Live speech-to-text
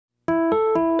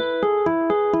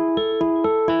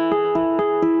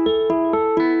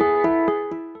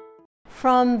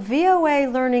From VOA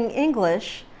Learning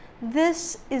English,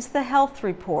 this is the Health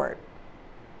Report.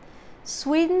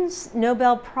 Sweden's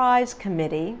Nobel Prize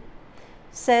Committee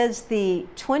says the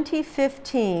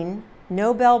 2015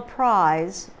 Nobel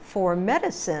Prize for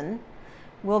Medicine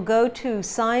will go to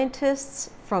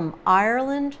scientists from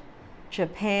Ireland,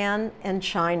 Japan, and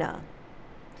China.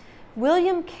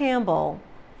 William Campbell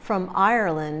from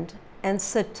Ireland and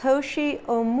Satoshi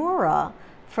Omura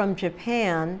from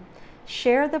Japan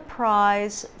share the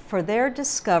prize for their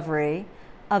discovery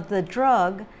of the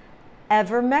drug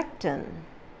Avermectin.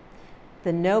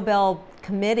 The Nobel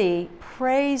Committee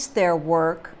praised their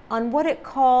work on what it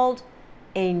called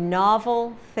a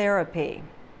novel therapy.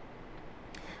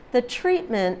 The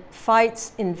treatment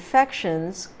fights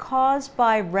infections caused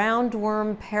by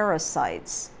roundworm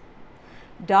parasites.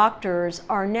 Doctors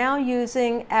are now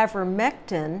using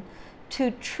Avermectin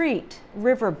to treat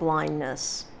river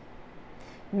blindness.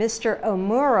 Mr.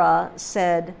 Omura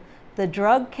said the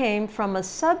drug came from a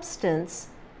substance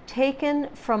taken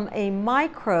from a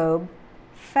microbe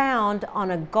found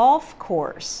on a golf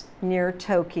course near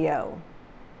Tokyo.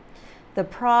 The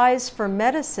prize for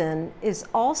medicine is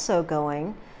also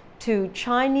going to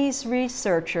Chinese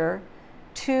researcher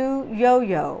Tu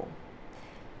Youyou.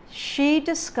 She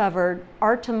discovered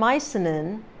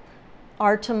Artemisinin.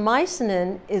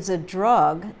 Artemisinin is a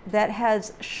drug that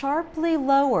has sharply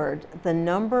lowered the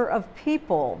number of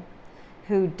people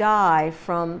who die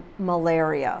from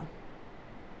malaria.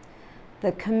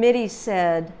 The committee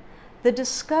said the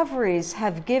discoveries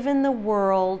have given the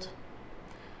world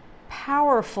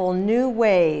powerful new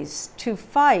ways to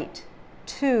fight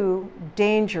two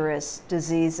dangerous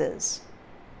diseases.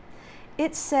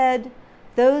 It said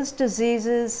those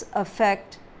diseases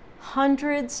affect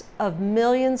hundreds of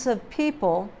millions of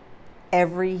people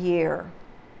every year.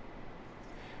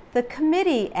 The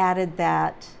committee added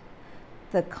that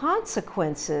the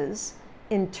consequences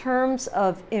in terms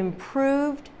of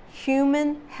improved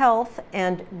human health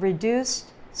and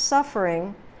reduced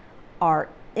suffering are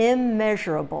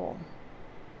immeasurable.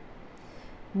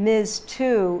 Ms.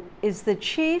 Tu is the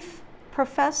chief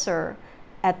professor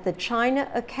at the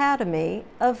China Academy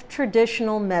of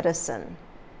Traditional Medicine.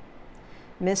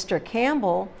 Mr.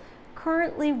 Campbell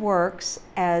currently works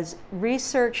as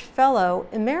Research Fellow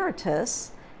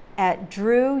Emeritus at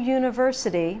Drew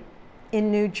University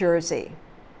in New Jersey.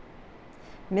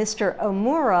 Mr.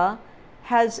 Omura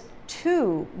has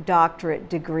 2 doctorate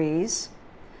degrees,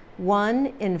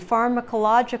 one in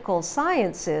pharmacological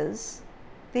sciences,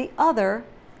 the other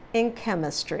in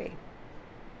chemistry.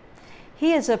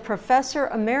 He is a professor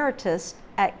emeritus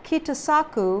at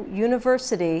Kitasato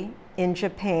University in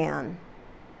Japan.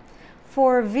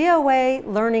 For VOA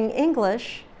Learning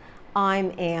English,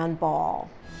 I'm Ann Ball.